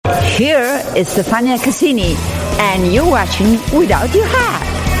Here is Stefania Cassini, and you're watching Without Your Hat.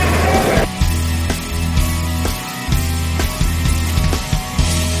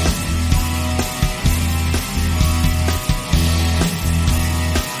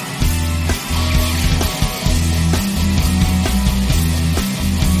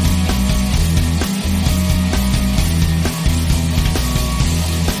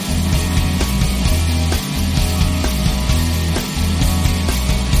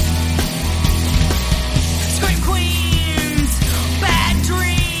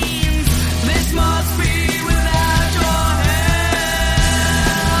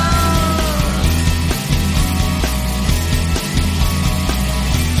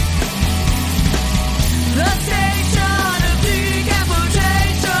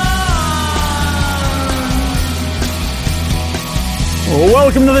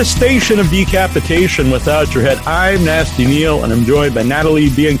 Welcome to the station of decapitation without your head. I'm Nasty Neil, and I'm joined by Nathalie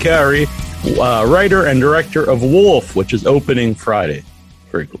Biancheri, writer and director of Wolf, which is opening Friday.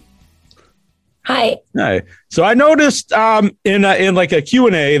 Very cool. Hi. Hi. So I noticed in like a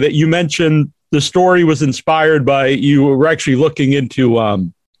Q&A that you mentioned the story was inspired by, you were actually looking into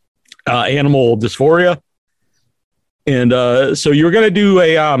animal dysphoria. And so you were going to do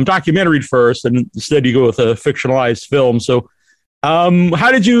a documentary first, and instead you go with a fictionalized film. So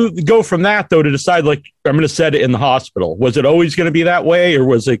how did you go from that, though, to decide, like, I'm going to set it in the hospital? Was it always going to be that way, or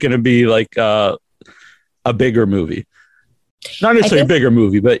was it going to be like a bigger movie? Not necessarily a bigger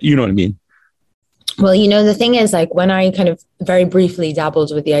movie, but you know what I mean. Well, you know, the thing is, like, when I kind of very briefly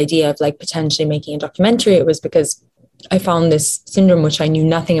dabbled with the idea of like potentially making a documentary, it was because I found this syndrome, which I knew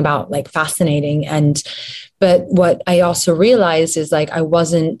nothing about, like, fascinating. But what I also realized is, like, I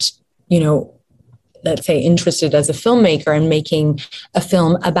wasn't, let's say, interested as a filmmaker in making a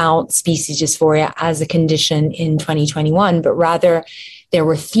film about species dysphoria as a condition in 2021, but rather there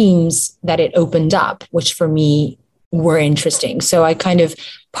were themes that it opened up, which for me were interesting. So I kind of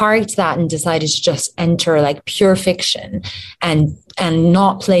parked that and decided to just enter like pure fiction and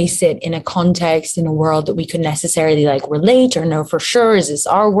not place it in a context, in a world that we could necessarily like relate or know for sure, is this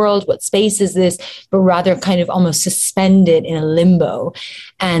our world? What space is this? But rather kind of almost suspend it in a limbo.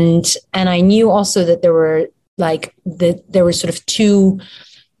 And I knew also that there were sort of two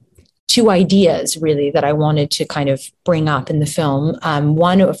ideas really that I wanted to kind of bring up in the film.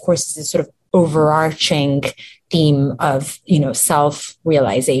 One, of course, is this sort of overarching theme of,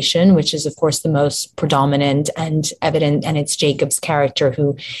 self-realization, which is, of course, the most predominant and evident, and it's Jacob's character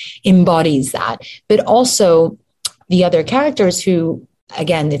who embodies that. But also the other characters who,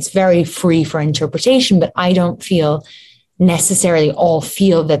 again, it's very free for interpretation, but I don't feel necessarily all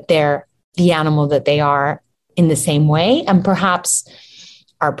feel that they're the animal that they are in the same way, and perhaps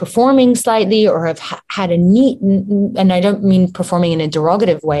are performing slightly or have had a neat, and I don't mean performing in a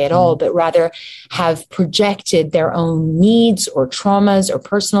derogative way at all, but rather have projected their own needs or traumas or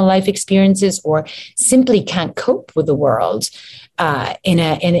personal life experiences, or simply can't cope with the world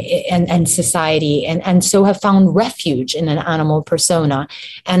and society, and so have found refuge in an animal persona.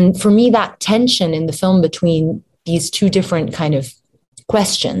 And for me, that tension in the film between these two different kind of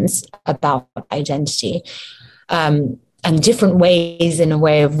questions about identity, and different ways, in a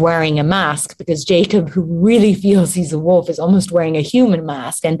way, of wearing a mask, because Jacob, who really feels he's a wolf, is almost wearing a human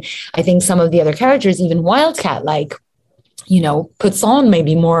mask. And I think some of the other characters, even Wildcat, puts on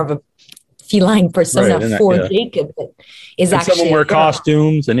maybe more of a feline persona for Jacob. That is, and actually some wear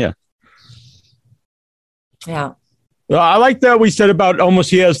costumes, and yeah. Well, I like that we said about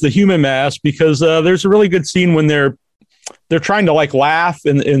almost he has the human mask, because there's a really good scene when they're trying to like laugh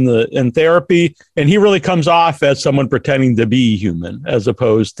in therapy, and he really comes off as someone pretending to be human, as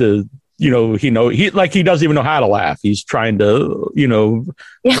opposed to, he doesn't even know how to laugh. He's trying to,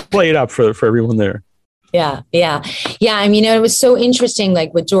 play it up for everyone there. Yeah. I mean, it was so interesting,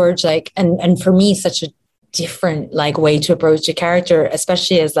 like with George, like, and for me, such a different like way to approach a character,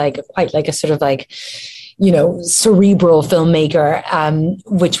 especially as like quite like a sort of like, cerebral filmmaker,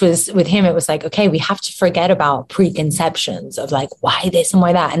 which was with him, it was like, okay, we have to forget about preconceptions of like, why this and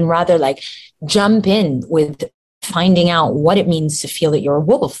why that, and rather like jump in with finding out what it means to feel that you're a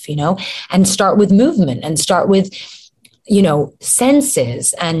wolf, and start with movement, and start with,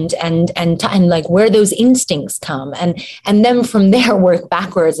 senses and like where those instincts come, and then from there work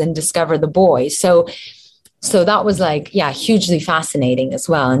backwards and discover the boy. So that was like, hugely fascinating as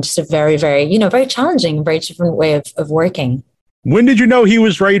well. And just a very, very, very challenging, very different way of working. When did you know he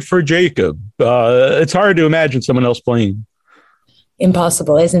was right for Jacob? It's hard to imagine someone else playing.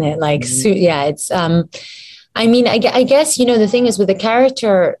 Impossible, isn't it? Like, it's, I mean, I guess, the thing is with a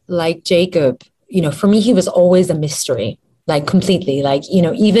character like Jacob, for me, he was always a mystery. like completely, like, you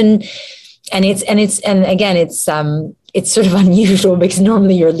know, even, and again, it's sort of unusual because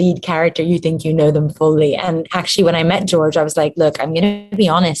normally your lead character, you think you know them fully. And actually, when I met George, I was like, look, I'm going to be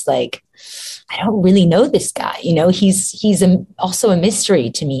honest, like, I don't really know this guy. You know, he's also a mystery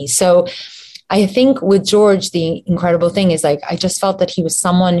to me. So I think with George, the incredible thing is, like, I just felt that he was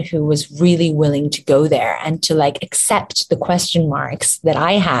someone who was really willing to go there and to, like, accept the question marks that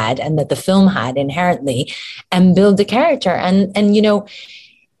I had and that the film had inherently and build the character. And, you know,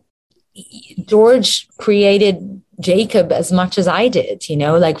 George created Jacob as much as I did, you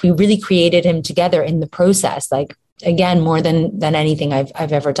know, like, we really created him together in the process, like, again, more than anything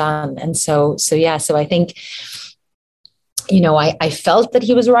I've ever done. And so I think, you know, I felt that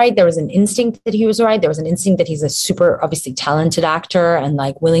he was right. There was an instinct that he was right. There was an instinct that he's a super, obviously, talented actor and,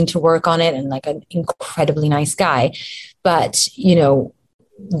 like, willing to work on it and, like, an incredibly nice guy. But, you know,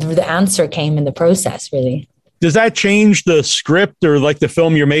 the answer came in the process, really. Does that change the script or, like, the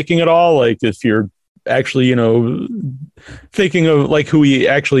film you're making at all? Like, if you're actually, you know, thinking of, like, who he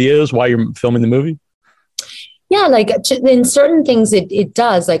actually is while you're filming the movie? Yeah, like, in certain things it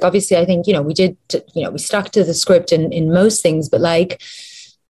does. Like, obviously, I think, you know, we stuck to the script in most things, but, like,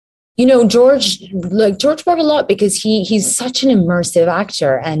 you know, George brought a lot because he's such an immersive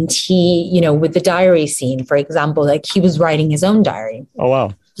actor. And he, you know, with the diary scene, for example, like, he was writing his own diary. Oh,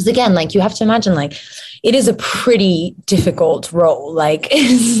 wow. Because again, like, you have to imagine, like, it is a pretty difficult role. Like,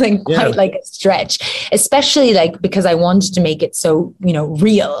 it's like quite like a stretch, especially, like, because I wanted to make it so, you know,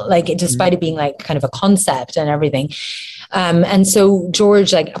 real, like, despite it being, like, kind of a concept and everything. And so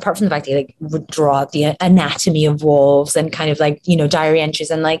George, like, apart from the fact that he, like, would draw out the anatomy of wolves and kind of, like, you know, diary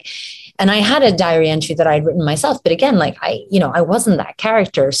entries and, like, and I had a diary entry that I'd written myself, but again, like, I wasn't that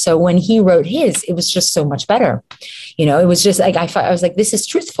character. So when he wrote his, it was just so much better. You know, it was just like, I was like, this is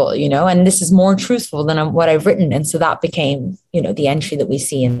truthful, you know, and this is more truthful than what I've written. And so that became, you know, the entry that we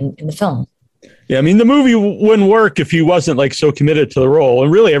see in the film. Yeah. I mean, the movie wouldn't work if he wasn't, like, so committed to the role,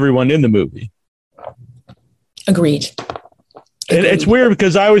 and really everyone in the movie. Agreed. It's weird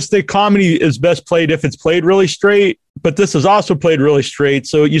because I always think comedy is best played if it's played really straight, but this is also played really straight.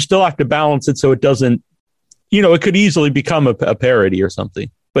 So you still have to balance it so it doesn't, you know, it could easily become a parody or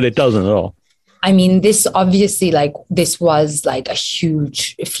something, but it doesn't at all. I mean, this obviously, like, this was, like, a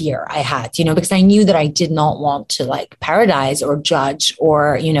huge fear I had, you know, because I knew that I did not want to, like, parodize or judge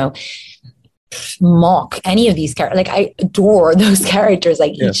or, you know, mock any of these characters. Like, I adore those characters,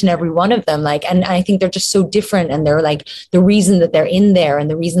 like, each and every one of them. Like, and I think they're just so different. And they're, like, the reason that they're in there and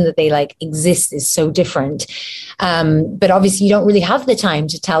the reason that they, like, exist is so different. But obviously you don't really have the time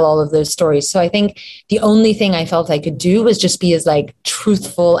to tell all of those stories. So I think the only thing I felt I could do was just be as, like,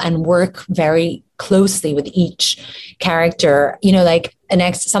 truthful and work very closely with each character. You know, like,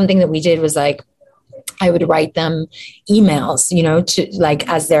 something that we did was, like, I would write them emails, you know, to, like,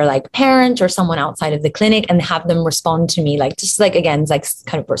 as their, like, parent or someone outside of the clinic, and have them respond to me, like, just, like, again, like,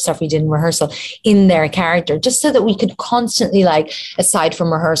 kind of stuff we did in rehearsal in their character, just so that we could constantly, like, aside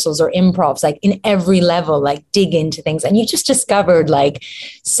from rehearsals or improvs, like, in every level, like, dig into things. And you just discovered, like,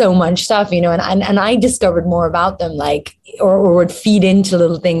 so much stuff, you know, and I discovered more about them, like, or would feed into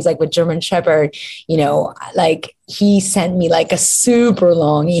little things, like with German Shepherd, you know, like, he sent me, like, a super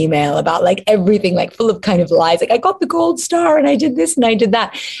long email about, like, everything, like, full of kind of lies. Like, I got the gold star and I did this and I did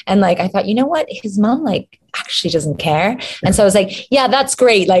that. And, like, I thought, you know what? His mom, like, actually doesn't care. And so I was like, yeah, that's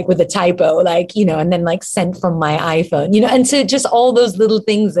great. Like, with a typo, like, you know, and then, like, sent from my iPhone, you know, and so just all those little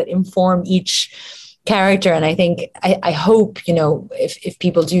things that inform each character. And I think, I hope, you know, if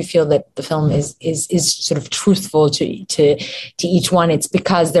people do feel that the film is sort of truthful to each one, it's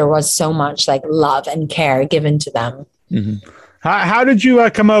because there was so much, like, love and care given to them. Mm-hmm. How did you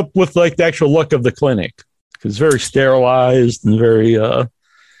come up with, like, the actual look of the clinic? Because it's very sterilized and very, I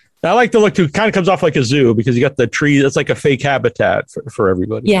like the look too. It kind of comes off like a zoo because you got the tree. It's like a fake habitat for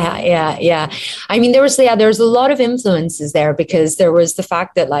everybody. Yeah. I mean, there's a lot of influences there because there was the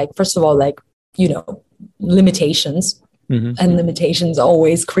fact that, like, first of all, like, you know, limitations, and limitations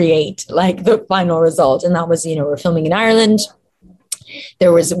always create, like, the final result. And that was, you know, we're filming in Ireland.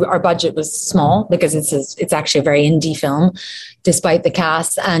 Our budget was small because it's actually a very indie film, despite the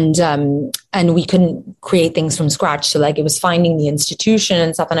cast, and we couldn't create things from scratch. So, like, it was finding the institution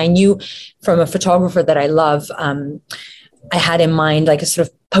and stuff. And I knew from a photographer that I love, I had in mind, like, a sort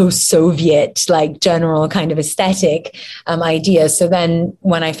of post-Soviet, like, general kind of aesthetic idea. So then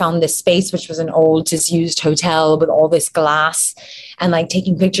when I found this space, which was an old disused hotel with all this glass and like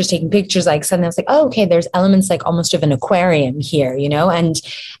taking pictures, like suddenly I was like, oh, okay, there's elements like almost of an aquarium here, you know, and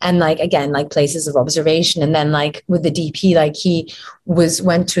like, again, like places of observation. And then like with the DP, like he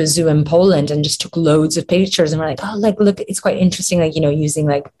went to a zoo in Poland and just took loads of pictures, and we're like, oh, like, look, it's quite interesting, like, you know, using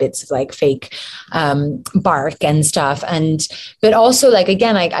like bits of like fake bark and stuff. But also, like,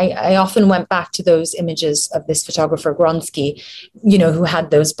 again, I often went back to those images of this photographer Gronsky, you know, who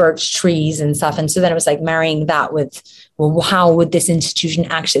had those birch trees and stuff. And so then it was like marrying that with, well, how would this institution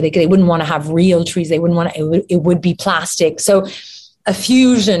actually, they wouldn't want to have real trees. They wouldn't want to, it would be plastic. So a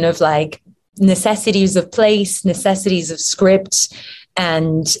fusion of like necessities of place, necessities of script,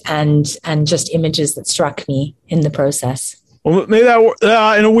 and just images that struck me in the process. Well, maybe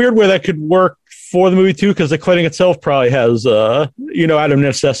that in a weird way that could work for the movie too, because the clinic itself probably has, you know, out of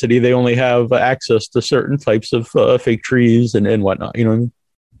necessity, they only have access to certain types of fake trees and whatnot. You know what I mean?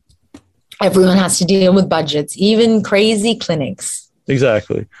 Everyone has to deal with budgets, even crazy clinics.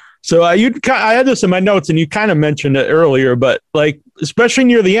 Exactly. So I had this in my notes, and you kind of mentioned it earlier, but like, especially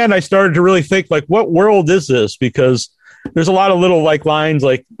near the end, I started to really think like, what world is this? Because there's a lot of little like lines,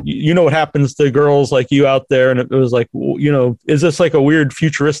 like, you know, what happens to girls like you out there. And it was like, you know, is this like a weird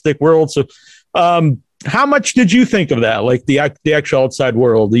futuristic world? So how much did you think of that? Like the actual outside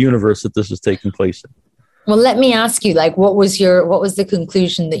world, the universe that this is taking place in? Well, let me ask you, like, what was the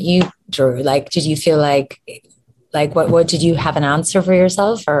conclusion that you drew? Like, did you feel like what did you have an answer for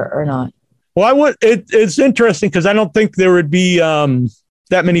yourself or not? Well, it's interesting because I don't think there would be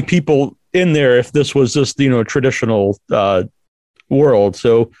that many people in there if this was just, you know, a traditional world.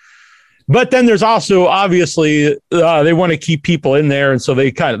 So, but then there's also obviously they want to keep people in there, and so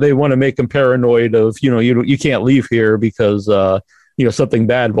they want to make them paranoid of, you know, you can't leave here because you know, something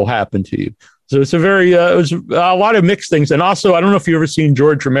bad will happen to you. So it's it was a lot of mixed things. And also, I don't know if you've ever seen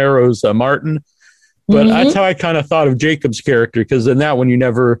George Romero's Martin, but that's how I kind of thought of Jacob's character, because in that one, you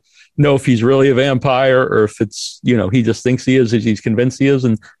never know if he's really a vampire or if it's, you know, he just thinks he is, he's convinced he is.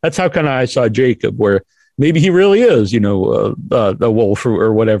 And that's how kind of I saw Jacob, where maybe he really is, you know, the wolf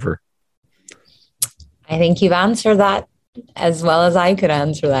or whatever. I think you've answered that as well as I could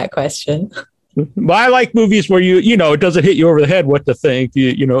answer that question. But I like movies where you know, it doesn't hit you over the head what to think.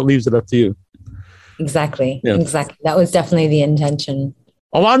 You know, it leaves it up to you. Exactly. Yeah. Exactly. That was definitely the intention.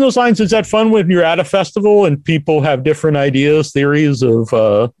 Along those lines, is that fun when you're at a festival and people have different ideas, theories of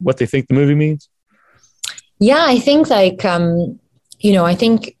what they think the movie means? Yeah, I think like, you know, I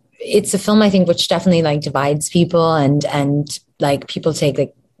think it's a film, I think, which definitely like divides people and like people take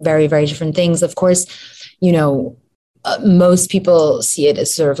like very, very different things. Of course, you know, most people see it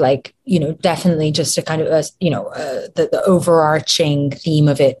as sort of like, you know, definitely just a kind of, you know, the overarching theme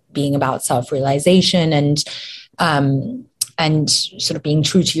of it being about self-realization and sort of being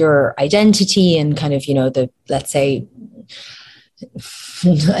true to your identity and kind of, you know, let's say,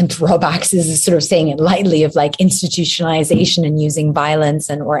 and Rob Axe is sort of saying it lightly, of like institutionalization and using violence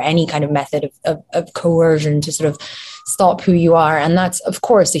or any kind of method of coercion to sort of stop who you are. And that's, of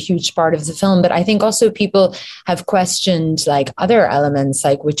course, a huge part of the film. But I think also people have questioned like other elements,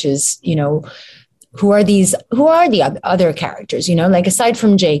 like, which is, you know, who are the other characters, you know, like aside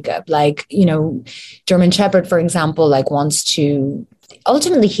from Jacob, like, you know, German Shepherd, for example, like wants to,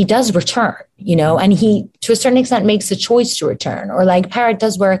 ultimately he does return, you know, and he, to a certain extent, makes a choice to return. Or like Parrot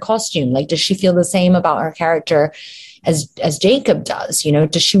does wear a costume. Like, does she feel the same about her character as Jacob does? You know,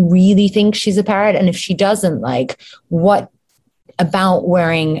 does she really think she's a parrot? And if she doesn't, like, what about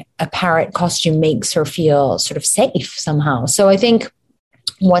wearing a parrot costume makes her feel sort of safe somehow? So I think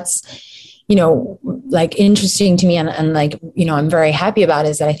what's, you know, like interesting to me and like, you know, I'm very happy about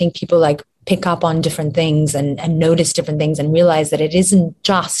is that I think people like pick up on different things and notice different things and realize that it isn't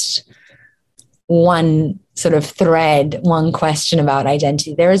just one sort of thread, one question about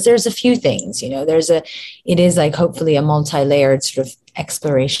identity. There's a few things, you know, it is like hopefully a multi-layered sort of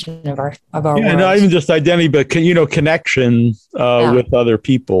exploration of our world. Not even just identity, but you know, connection with other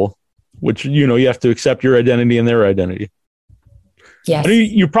people, which, you know, you have to accept your identity and their identity. Yes.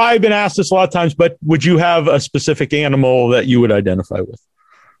 You've probably been asked this a lot of times, but would you have a specific animal that you would identify with?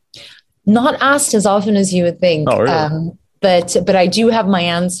 Not asked as often as you would think. Oh, really? But I do have my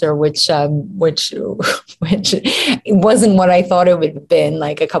answer, which wasn't what I thought it would have been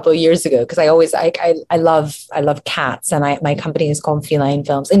like a couple of years ago. Because I love cats, and my company is called Feline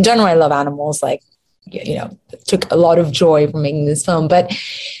Films. In general, I love animals. Like, you know, it took a lot of joy from making this film. But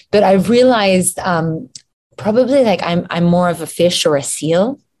I've realized probably like I'm more of a fish or a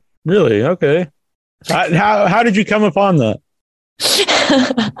seal. Really? Okay. How did you come upon that?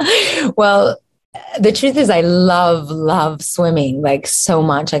 Well, The truth is I love swimming like so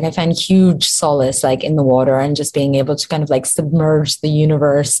much. Like I find huge solace like in the water and just being able to kind of like submerge the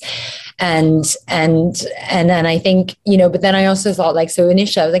universe. And then I think, but then I also thought like, so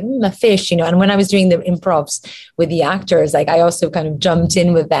initially I was like, a fish, and when I was doing the improvs with the actors, like I also kind of jumped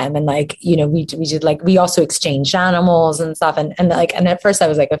in with them and like, we did like, we also exchanged animals and stuff. And at first I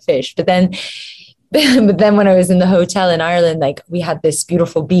was like a fish, but then when I was in the hotel in Ireland, like we had this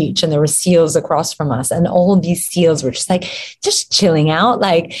beautiful beach and there were seals across from us and all of these seals were just chilling out.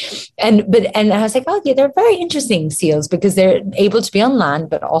 Like, and I was like, oh yeah, they're very interesting seals because they're able to be on land,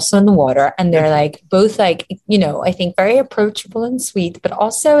 but also in the water. And they're like, both like, I think very approachable and sweet, but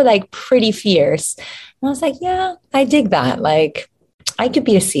also like pretty fierce. And I was like, yeah, I dig that. Like I could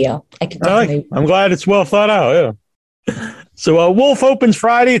be a seal. I could definitely. I'm glad it's well thought out. Yeah. So Wolf opens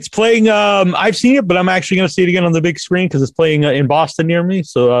Friday. It's playing. I've seen it, but I'm actually going to see it again on the big screen because it's playing in Boston near me.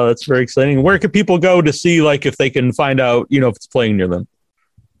 So that's very exciting. Where can people go to see, like, if they can find out, if it's playing near them?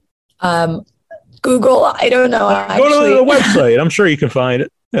 Google. I don't know. Go to the website. I'm sure you can find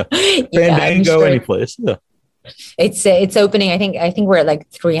it. Yeah, Fandango, sure. any place. Yeah, it's opening. I think we're at like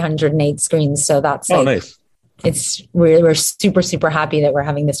 308 screens. So that's nice. We're super super happy that we're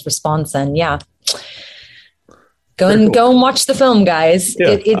having this response, and yeah. Go and watch the film, guys.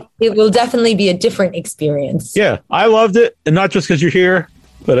 Yeah. It will definitely be a different experience. Yeah, I loved it, and not just because you're here,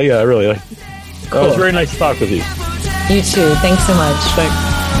 but yeah, I really like it. Cool. It was very nice to talk with you. You too. Thanks so much. Thanks.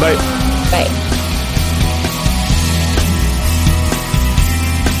 Bye. Bye.